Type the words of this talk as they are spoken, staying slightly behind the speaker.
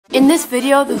In this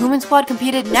video, the Hooman Squad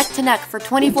competed neck to neck for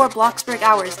 24 Bloxburg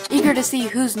hours, eager to see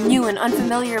whose new and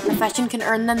unfamiliar profession can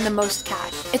earn them the most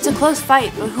cash. It's a close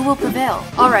fight, but who will prevail?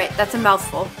 Alright, that's a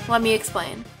mouthful. Let me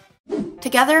explain.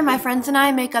 Together, my friends and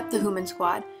I make up the Hooman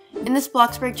Squad. In this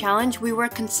Bloxburg challenge, we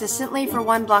work consistently for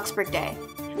one Bloxburg day.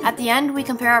 At the end, we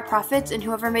compare our profits and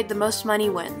whoever made the most money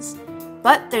wins.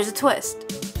 But there's a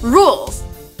twist. Rules!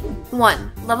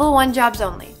 1. Level 1 jobs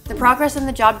only. The progress in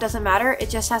the job doesn't matter, it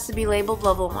just has to be labeled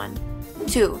level 1.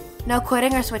 2. No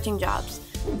quitting or switching jobs.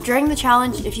 During the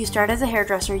challenge, if you start as a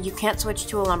hairdresser, you can't switch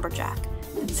to a lumberjack.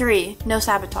 3. No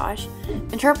sabotage.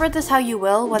 Interpret this how you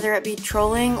will, whether it be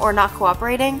trolling or not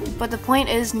cooperating, but the point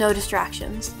is no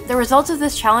distractions. The results of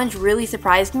this challenge really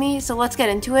surprised me, so let's get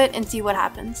into it and see what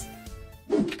happens.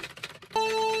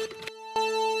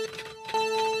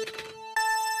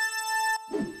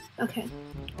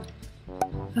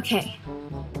 Okay,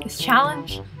 this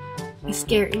challenge is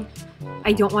scary.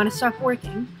 I don't want to stop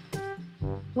working.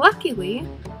 Luckily,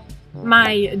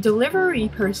 my delivery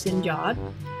person job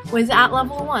was at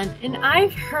level 1, and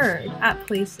I've heard at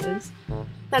places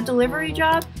that delivery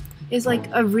job is like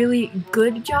a really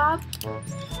good job.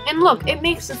 And look, it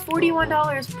makes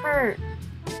 $41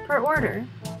 per order.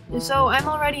 So I'm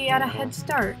already at a head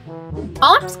start.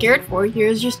 All I'm scared for here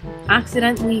is just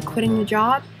accidentally quitting the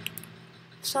job.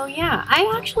 So yeah,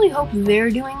 I actually hope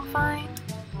they're doing fine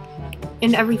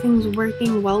and everything's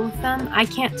working well with them. I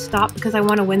can't stop because I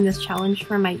want to win this challenge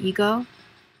for my ego.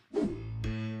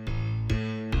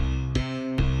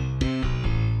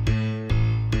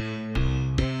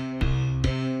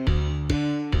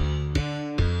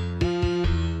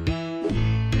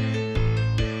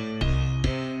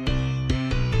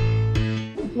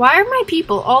 Why are my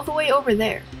people all the way over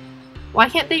there? Why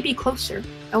can't they be closer?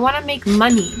 I want to make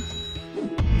money.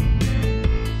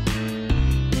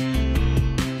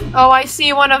 Oh, I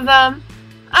see one of them.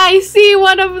 I see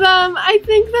one of them. I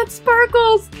think that's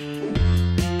Sparkles.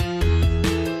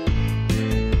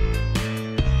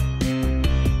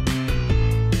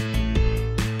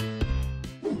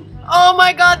 Oh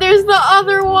my god, there's the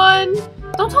other one.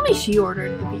 Don't tell me she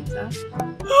ordered the pizza.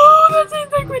 Oh, that's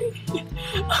antiquity.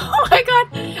 Oh my god,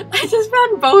 I just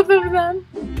found both of them.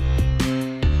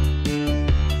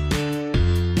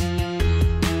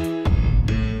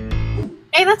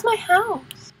 Hey, that's my house.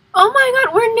 Oh my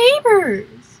god, we're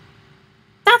neighbors!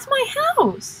 That's my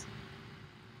house!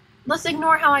 Let's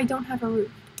ignore how I don't have a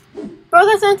roof. Bro,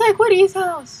 that's Antiquity's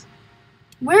house!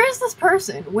 Where is this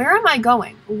person? Where am I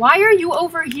going? Why are you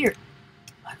over here?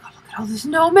 Oh my god, look at all the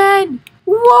snowmen!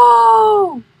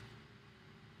 Whoa!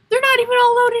 They're not even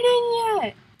all loaded in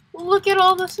yet! Look at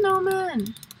all the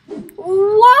snowmen!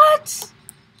 What?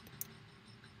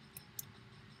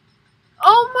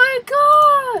 Oh my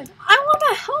god! I want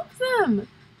to help them!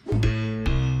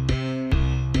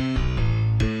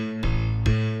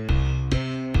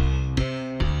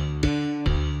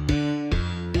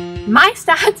 My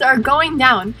stats are going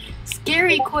down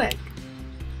scary quick,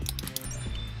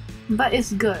 but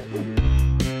it's good.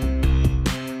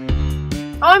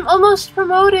 Oh, I'm almost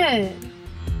promoted!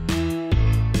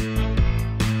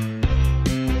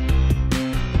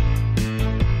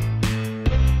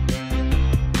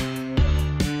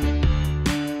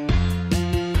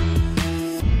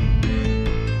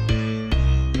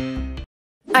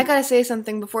 I gotta say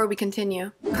something before we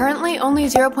continue. Currently, only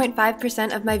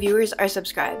 0.5% of my viewers are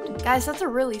subscribed. Guys, that's a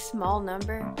really small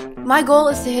number. My goal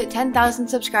is to hit 10,000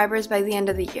 subscribers by the end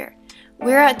of the year.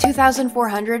 We're at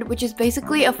 2,400, which is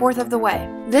basically a fourth of the way.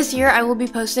 This year, I will be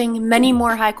posting many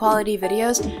more high-quality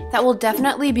videos that will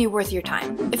definitely be worth your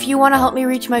time. If you want to help me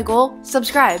reach my goal,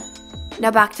 subscribe. Now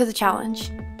back to the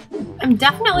challenge. I'm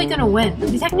definitely gonna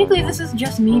win. Technically, this is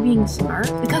just me being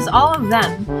smart, because all of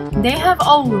them, they have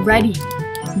already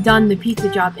done the pizza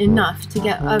job enough to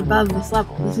get above this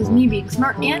level. This is me being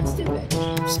smart and stupid.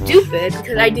 Stupid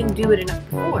because I didn't do it enough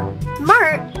before.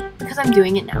 Smart because I'm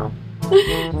doing it now.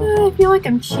 I feel like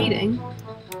I'm cheating.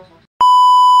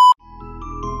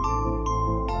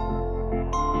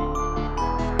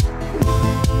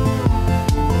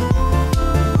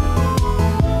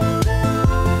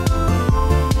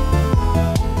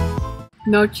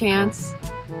 No chance.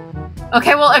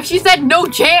 Okay, well, if she said no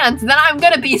chance, then I'm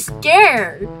gonna be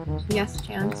scared. Yes,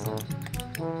 chance.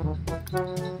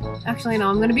 Actually, no,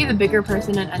 I'm gonna be the bigger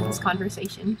person and end this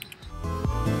conversation.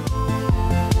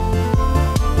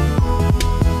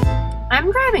 I'm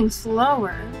driving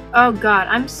slower. Oh god,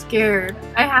 I'm scared.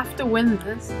 I have to win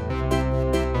this.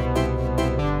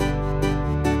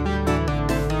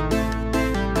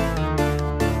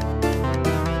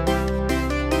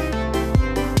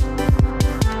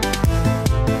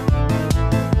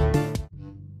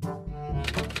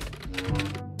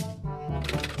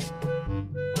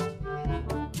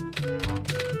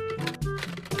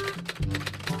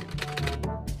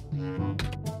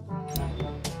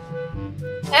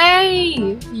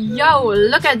 Yay! Yo,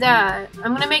 look at that.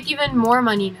 I'm gonna make even more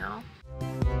money now.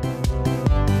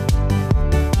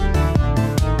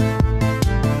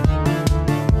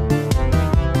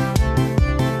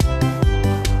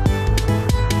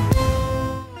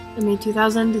 I made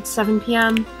 2,000, it's 7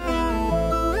 p.m.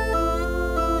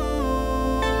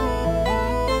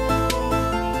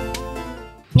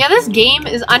 Yeah, this game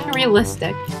is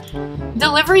unrealistic.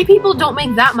 Delivery people don't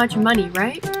make that much money,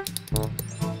 right?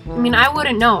 I mean, I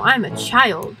wouldn't know. I'm a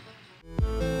child.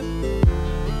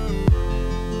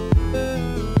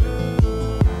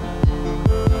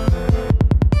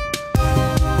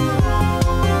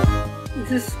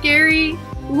 This is scary.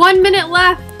 1 minute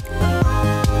left.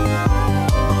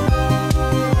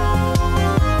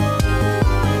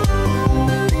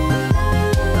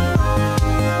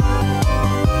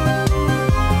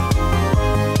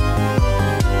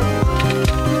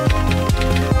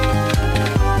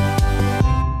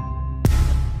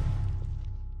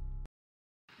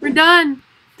 We're done.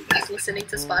 I was listening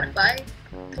to Spotify.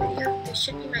 Video, this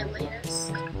should be my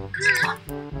latest.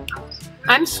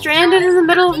 I'm stranded in the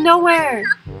middle of nowhere.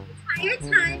 Entire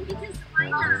time because why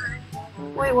not?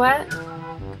 Wait, what? I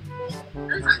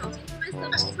was talking to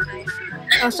myself this time.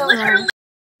 Oh, so no.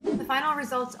 The final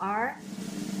results are...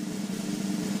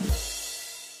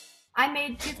 I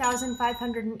made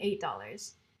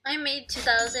 $2,508. I made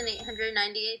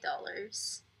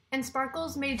 $2,898. And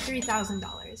Sparkles made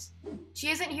 $3,000. She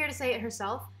isn't here to say it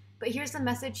herself, but here's the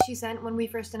message she sent when we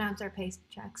first announced our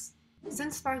paychecks.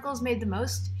 Since Sparkles made the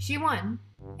most, she won.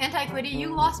 Anti-Quitty,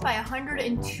 you lost by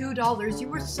 $102. You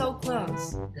were so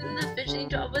close. And the fishing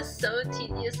job was so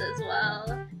tedious as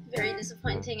well. Very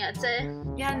disappointing, I'd say.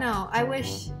 Yeah, no, I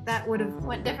wish that would have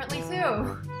went differently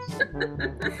too.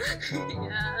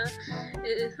 Yeah,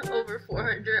 it's over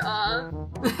 400 off.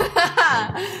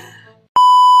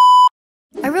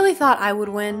 I really thought I would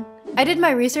win. I did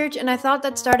my research and I thought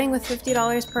that starting with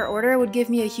 $50 per order would give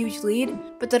me a huge lead,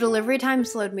 but the delivery time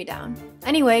slowed me down.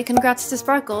 Anyway, congrats to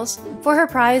Sparkles. For her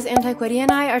prize, Anti-Quitty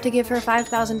and I are to give her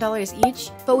 $5,000 each,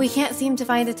 but we can't seem to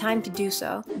find a time to do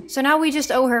so. So now we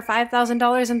just owe her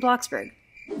 $5,000 in Bloxburg.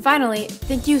 Finally,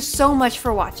 thank you so much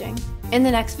for watching. In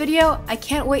the next video, I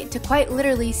can't wait to quite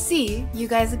literally see you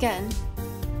guys again.